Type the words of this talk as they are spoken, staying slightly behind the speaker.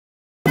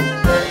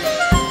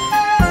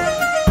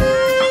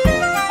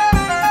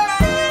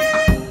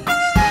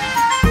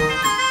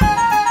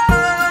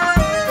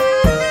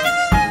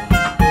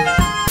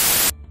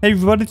Hey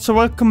everybody, so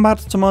welcome back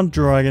to my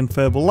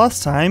DragonFable.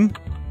 Last time,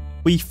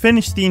 we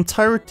finished the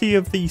entirety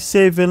of the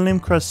Fable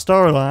Midnurt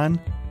storyline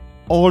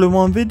all in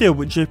one video,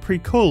 which is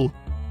pretty cool.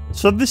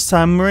 So this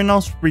time, we're in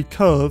Osprey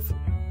Cove,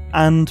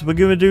 and we're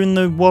going to be doing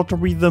the Water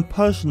Breathing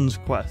Potions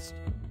quest.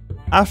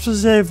 After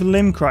Fable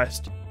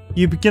Midnurt,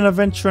 you begin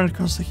adventuring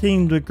across the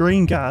kingdom of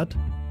Greengard,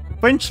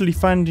 eventually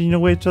finding your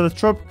way to the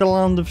tropical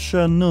land of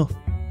Chernuth.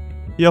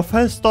 Your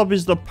first stop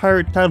is the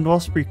pirate town of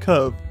Osprey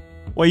Cove,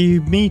 where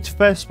you meet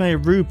first mate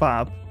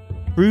Rhubarb.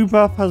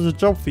 Rhubarb has a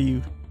job for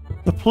you,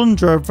 to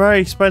plunder a very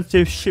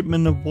expensive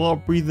shipment of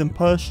water breathing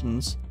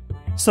potions.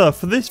 So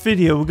for this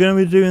video we're going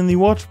to be doing the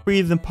water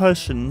breathing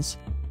potions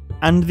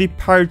and the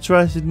Pirates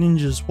vs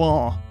Ninjas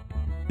war.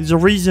 There's a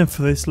reason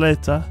for this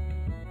later.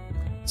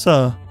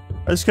 So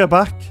let's go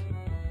back.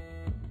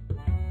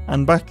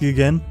 And back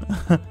again.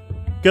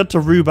 Go to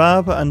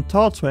Rhubarb and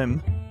talk to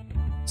him.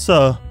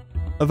 So,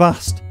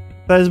 Avast,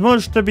 there's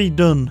much to be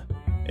done.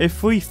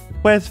 If we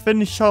were to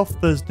finish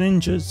off those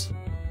ninjas.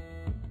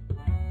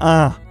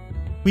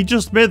 We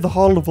just made the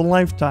haul of a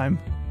lifetime.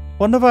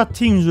 One of our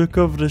teams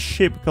recovered a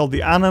ship called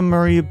the Anna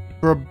Maria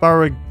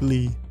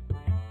Baragli,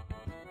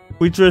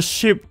 which was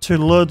shipped to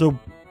load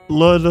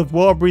of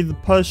water breathing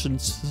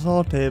potions to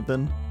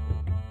Swordhaven.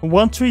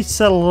 Once we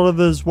sell a lot of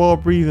those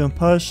water breathing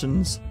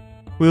potions,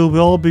 we'll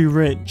all be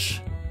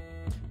rich.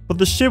 But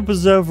the ship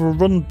was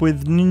overrun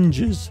with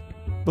ninjas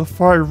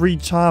before it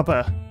reached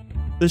harbour.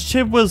 The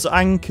ship was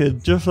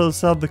anchored just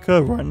outside the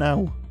cove right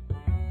now.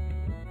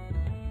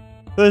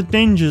 The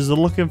ninjas are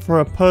looking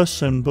for a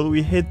person, but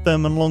we hid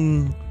them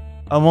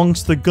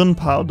amongst the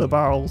gunpowder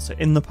barrels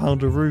in the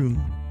powder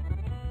room.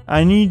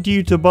 I need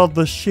you to board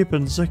the ship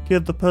and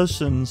secure the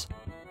persons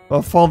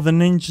before the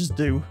ninjas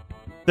do.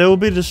 They will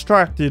be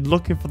distracted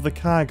looking for the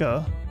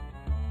cargo.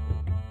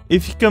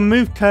 If you can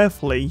move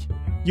carefully,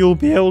 you'll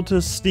be able to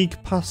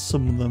sneak past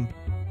some of them.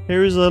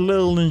 Here is a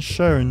little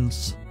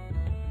insurance.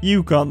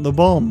 You got the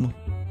bomb.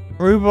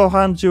 Rhubarb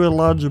hands you a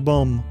larger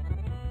bomb.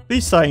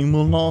 This item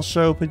will not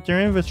show up in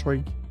your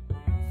inventory.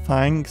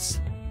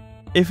 Thanks.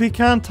 If we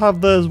can't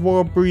have those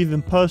water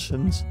breathing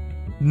potions,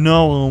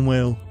 no one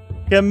will.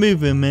 Get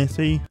moving,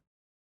 matey.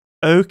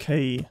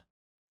 Okay.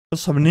 Got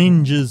some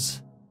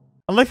ninjas.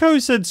 I like how he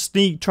said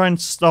sneak, try and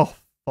stop.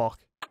 Fuck.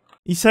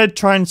 He said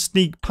try and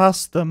sneak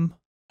past them.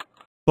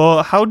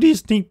 But how do you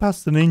sneak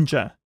past a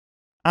ninja?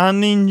 Are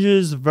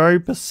ninjas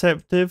very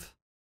perceptive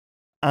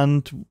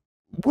and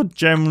would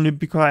generally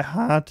be quite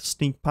hard to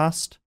sneak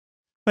past?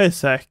 Wait a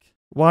sec.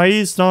 Why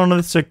is none of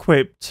this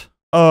equipped?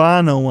 Oh,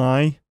 I know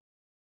why.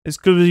 It's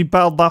because he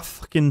battled that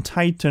fucking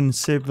Titan in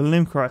Fable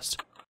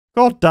Midnurt.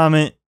 God damn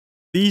it.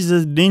 These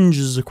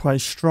ninjas are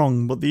quite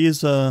strong, but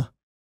there's a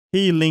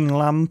healing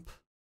lamp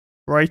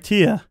right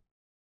here.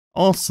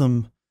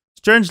 Awesome.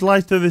 Strange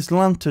light of this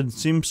lantern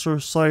seems to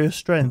restore your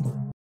strength.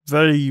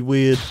 Very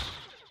weird.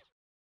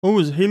 Oh,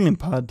 it's a healing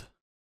pad.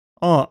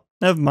 Oh,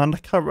 never mind. I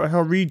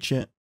can't reach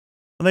it.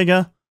 There you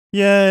go.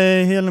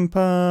 Yay, healing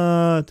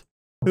pad.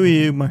 Who are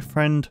you, my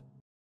friend?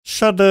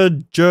 Shadow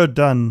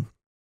Jordan.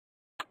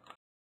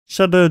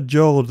 Shadow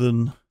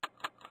Jordan.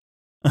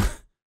 Can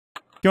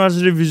you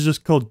imagine if he's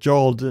just called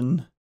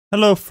Jordan?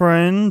 Hello,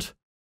 friend.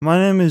 My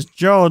name is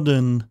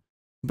Jordan,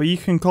 but you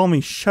can call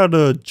me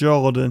Shadow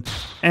Jordan.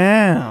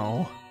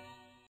 Ow.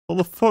 What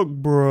the fuck,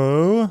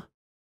 bro?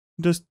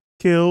 Just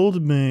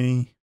killed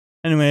me.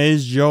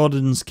 Anyways,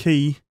 Jordan's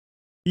key.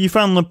 You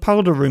found the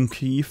powder room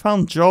key. You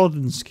found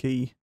Jordan's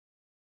key.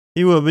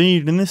 He won't be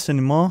needing this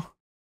anymore.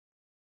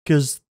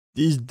 Because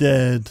he's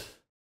dead.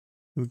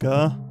 Here we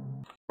go.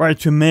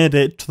 Right, we made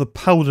it to the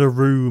powder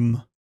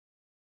room.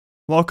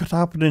 What could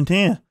happen in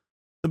here?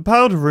 The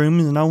powder room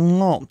is now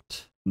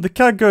unlocked. The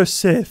cargo is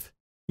safe.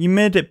 You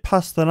made it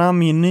past an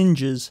army of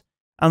ninjas,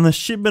 and the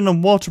shipment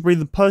of water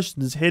breathing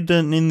potions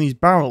hidden in these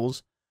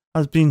barrels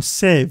has been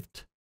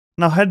saved.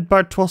 Now head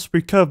back to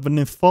Osprey Cove and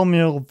inform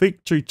your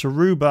victory to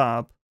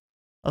Rhubarb.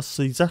 That's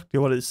exactly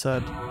what it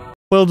said.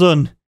 Well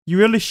done. You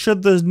really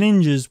showed those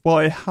ninjas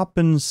what it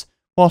happens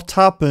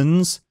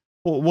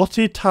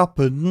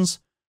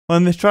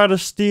when they try to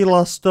steal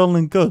our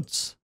stolen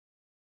goods.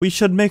 We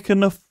should make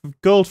enough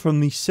gold from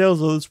these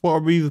sales of those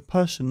water breathing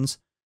potions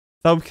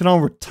that we can all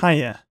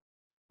retire.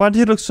 Why do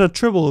you look so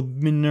troubled,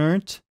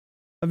 Midnurt?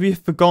 Have you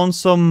forgotten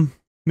some,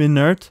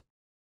 Midnurt?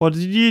 What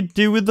did you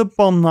do with the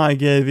bomb that I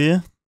gave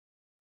you?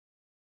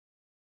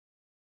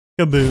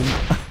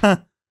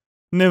 Kaboom.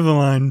 Never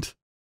mind.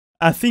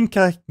 I think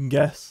I can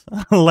guess.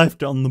 I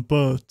left it on the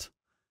boat.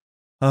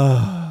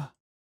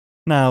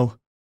 Now,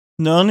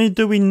 not only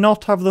do we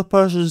not have the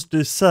potions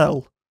to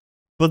sell,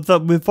 but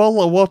that with all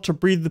the water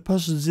breathing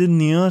potions in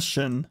the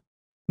ocean,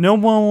 no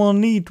one will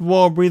need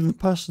water breathing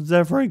potions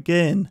ever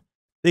again.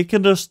 They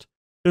can just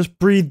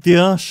breathe the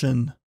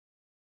ocean.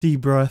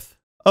 Deep breath.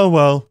 Oh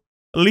well,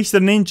 at least the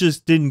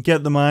ninjas didn't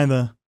get them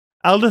either.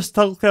 I'll just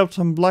tell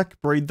Captain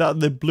Blackberry that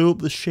they blew up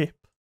the ship.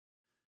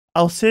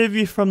 I'll save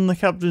you from the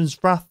captain's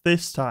wrath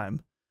this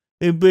time.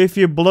 If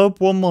you blow up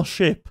one more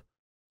ship,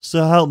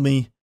 so help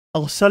me,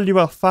 I'll sell you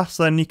out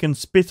faster than you can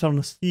spit on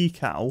a sea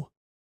cow.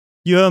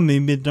 You owe me,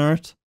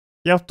 Midnurt.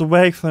 You have to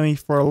wait for me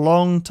for a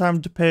long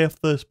time to pay off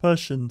those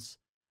Persians.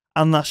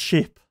 And that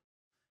ship.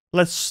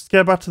 Let's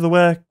get back to the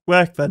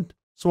work then.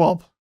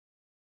 Swab.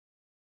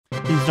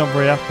 He's not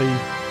very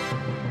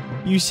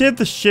happy. You saved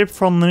the ship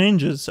from the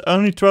ninjas,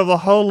 only to have the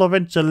whole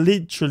adventure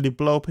literally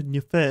blow up in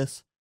your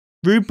face.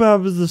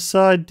 Rhubarb has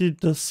decided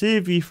to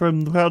save you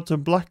from the crowd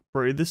of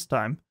Blackberry this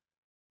time.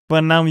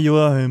 But now you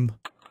owe him.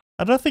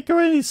 I don't think you're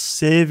really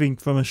saving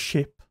from a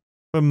ship.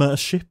 From a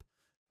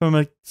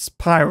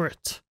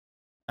pirate.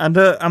 I'm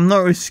not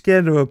really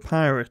scared of a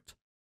pirate.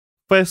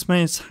 First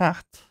mate's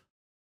hat.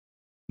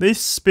 This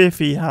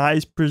spiffy hat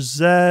is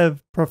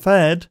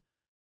preferred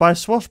by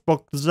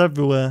swashbucklers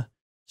everywhere.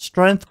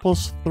 Strength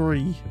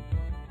 +3.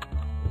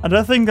 I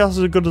don't think that's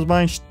as good as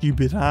my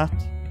stupid hat,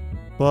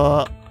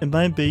 but it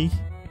might be.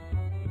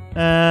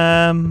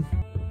 Yeah,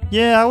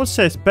 I would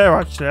say it's better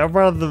actually. I'd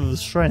rather the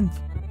strength.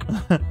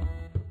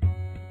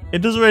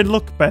 It doesn't really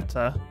look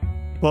better,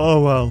 but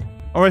oh well.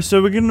 Alright,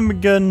 so we're gonna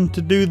begin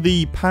to do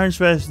the Pirates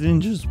vs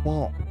Ninjas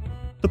war.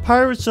 The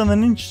pirates and the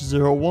ninjas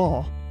are at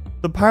war.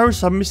 The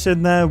pirates are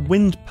missing their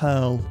wind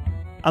pearl,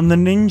 and the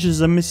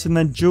ninjas are missing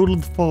their jewel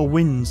of the four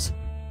winds,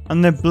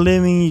 and they're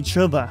blaming each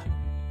other.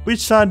 Which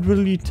side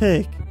will you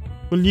take?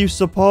 Will you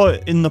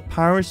support in the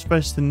Pirates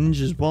vs the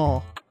Ninjas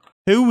war?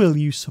 Who will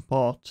you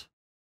support?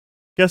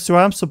 Guess who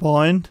I'm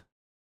supporting?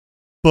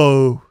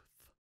 Both.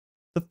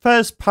 The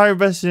first Pirate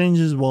vs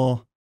Ninjas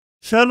war.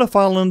 Sherlock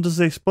Island has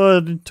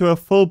exploded into a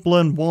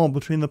full-blown war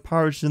between the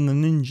pirates and the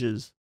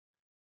ninjas.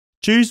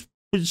 Choose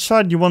which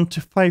side you want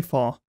to fight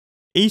for.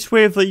 Each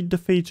wave that you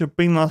defeat will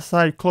bring that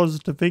side closer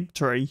to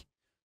victory.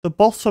 The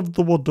boss of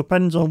the war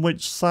depends on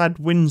which side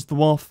wins the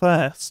war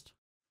first.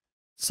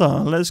 So,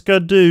 let's go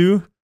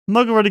do... I'm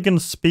not really going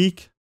to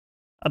speak.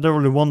 I don't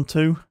really want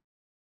to.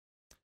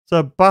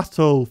 So,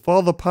 battle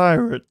for the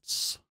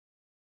pirates.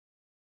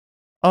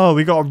 Oh,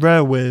 we got a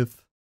rare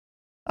wave.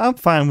 I'm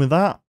fine with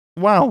that.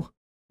 Wow.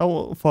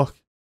 Oh, fuck.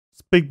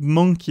 It's big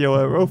monkey or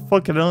whatever. Oh,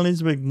 fucking hell,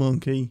 it's a big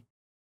monkey.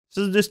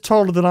 It's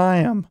taller than I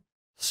am.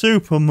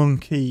 Super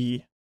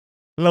monkey.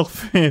 Level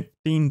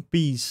 15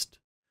 beast.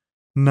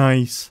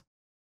 Nice.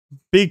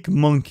 Big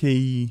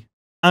monkey.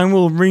 I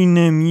will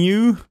rename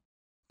you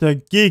the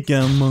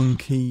Giga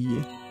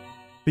Monkey.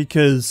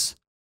 Because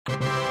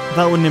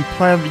that would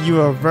imply that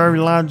you are a very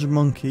large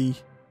monkey.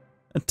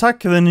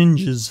 Attack the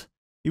ninjas.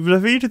 You've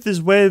defeated this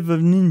wave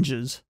of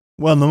ninjas.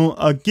 Well,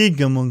 a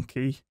Giga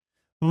Monkey.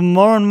 But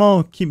more and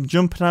more keep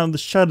jumping out of the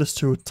shadows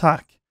to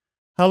attack.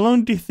 How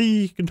long do you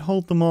think you can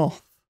hold them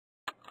off?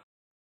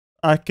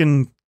 I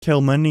can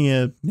kill many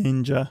a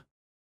ninja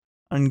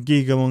and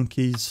Giga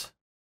Monkeys.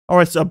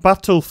 Alright, so a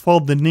battle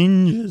for the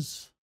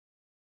ninjas.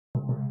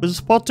 We're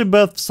spotting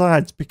both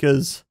sides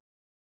because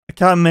I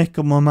can't make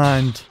up my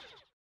mind.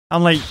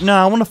 I'm like, no,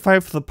 I want to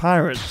fight for the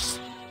pirates.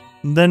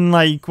 And then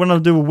like, when I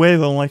do a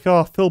wave, I'm like,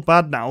 oh, I feel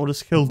bad now, I'll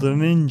just kill the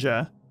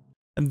ninja.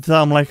 And then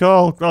I'm like,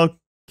 oh, I'll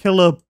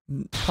kill a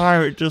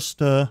pirate just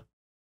to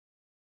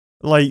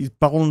like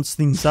balance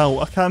things out.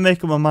 I can't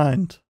make up my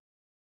mind.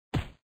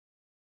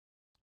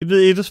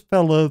 He just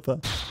fell over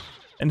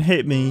and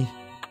hit me.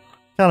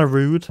 Kinda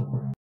rude.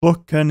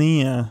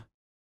 Buccaneer.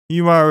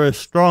 You are a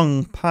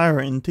strong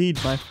pirate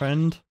indeed, my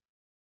friend.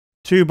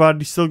 Too bad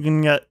you're still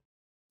gonna get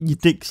your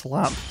dick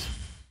slapped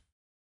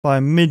by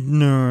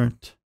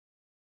Midnurt.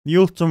 The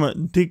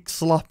ultimate dick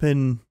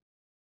slapping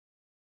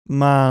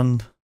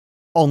man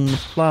on the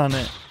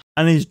planet.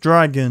 And his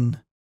dragon.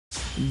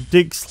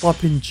 Dick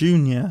slapping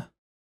Junior.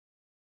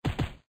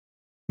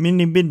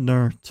 Mini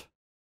Midnurt.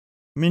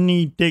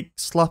 Mini Dick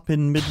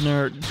slapping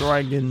Midnurt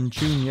Dragon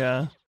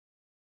Junior.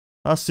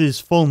 That's his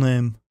full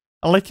name.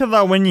 I like how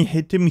that when you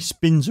hit him he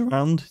spins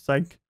around. It's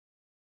like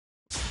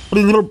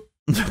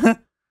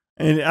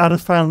and I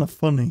just found that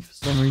funny for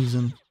some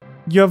reason.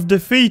 You have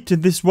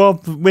defeated this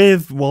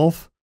wave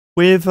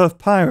of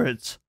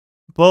pirates,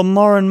 but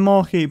more and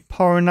more keep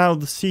pouring out of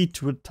the sea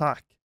to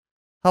attack.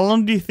 How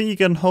long do you think you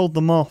can hold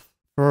them off?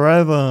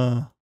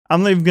 Forever.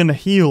 I'm not even gonna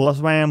heal, that's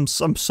why I'm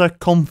so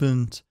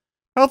confident.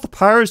 How the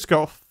pirates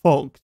got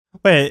fucked?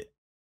 Wait,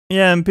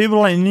 yeah, and people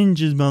like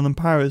ninjas more than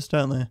pirates,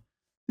 don't they?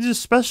 These are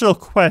special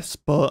quests,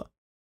 but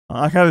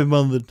I can't be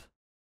bothered.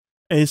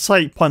 It's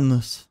like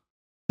pointless.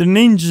 The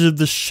ninjas of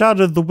the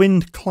Shadow of the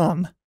Wind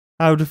clan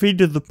have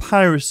defeated the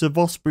pirates of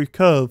Osprey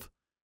Cove.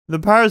 The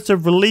pirates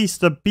have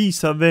released a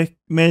beast that they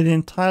made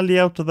entirely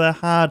out of their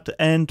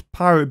hard-earned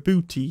pirate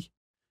booty.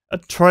 A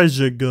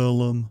treasure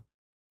golem.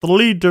 The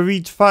leader of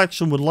each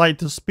faction would like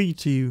to speak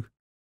to you.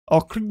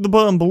 Or click the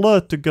button below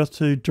to go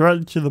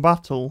directly to the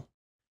battle.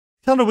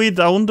 Kinda weird,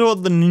 I wonder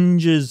what the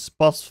ninjas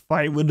boss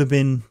fight would have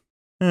been.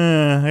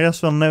 I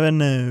guess we'll never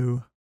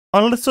know.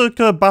 Alright, let's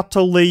go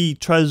battle the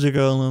treasure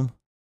golem.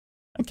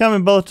 I can't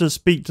be bothered to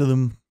speak to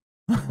them.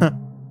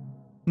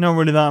 Not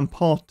really that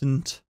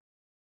important.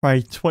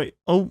 Right, wait,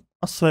 oh,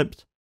 I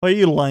slipped. What do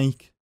you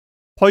like?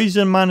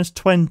 Poison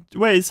 -20.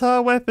 Wait, is that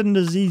a weapon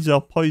disease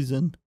or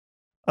poison?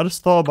 I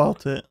just thought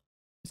about it.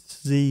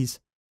 It's disease.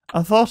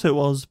 I thought it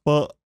was,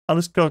 but I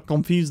just got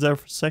confused there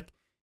for a sec.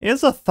 He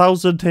has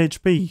 1,000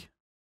 HP.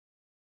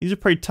 He's a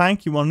pretty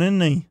tanky one,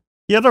 isn't he?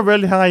 He had a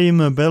really high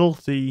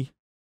immobility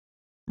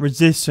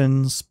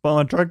resistance, but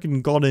my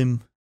dragon got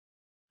him.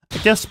 I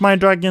guess my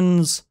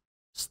dragon's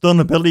stun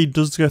ability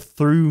does go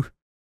through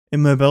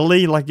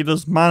immobility, like it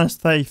does minus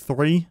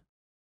 33.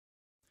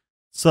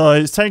 So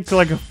it's technically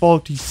like a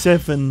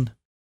 47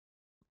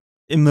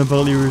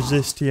 immobility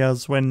resist he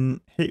has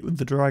when hit with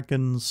the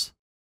dragons.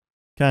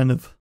 Kind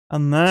of.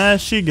 And there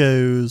she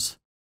goes.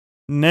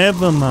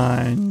 Never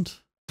mind.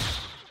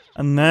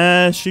 And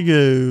there she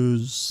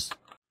goes.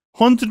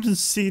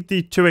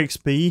 162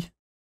 XP.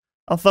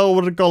 I thought I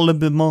would have got a little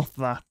bit more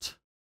for that.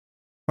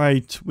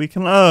 Right, we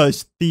can... Oh,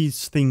 it's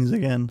these things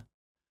again.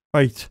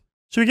 Right,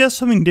 should we get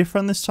something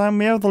different this time?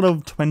 We have the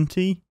level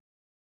 20.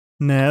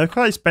 No, they're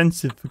quite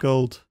expensive for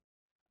gold.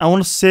 I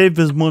want to save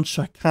as much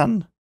as I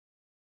can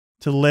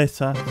till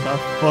later, so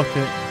fuck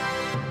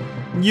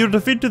it. You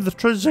defeated the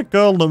treasure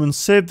golem and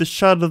saved the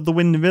Shadow of the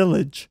Wind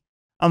village.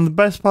 And the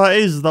best part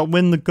is that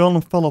when the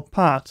golem fell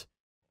apart,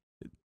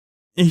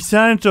 he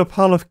turned into a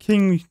pile of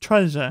kingly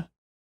treasure.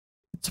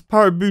 It's a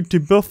power booty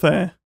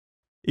buffet,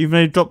 even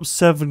though he dropped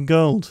 7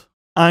 gold.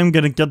 I'm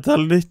gonna get a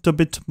little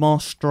bit more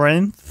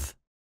strength,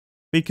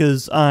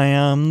 because I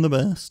am the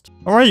best.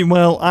 Alright,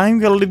 well, I'm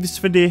gonna leave this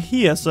video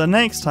here, so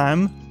next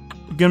time,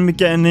 we're gonna be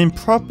getting in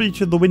properly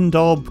to the Wind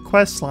Orb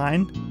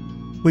questline,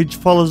 which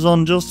follows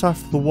on just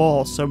after the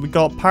war. So we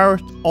got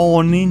Pirate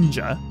or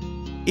Ninja.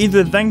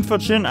 Either thanks for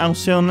watching, I'll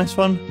see you on the next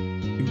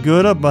one.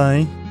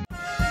 Goodbye.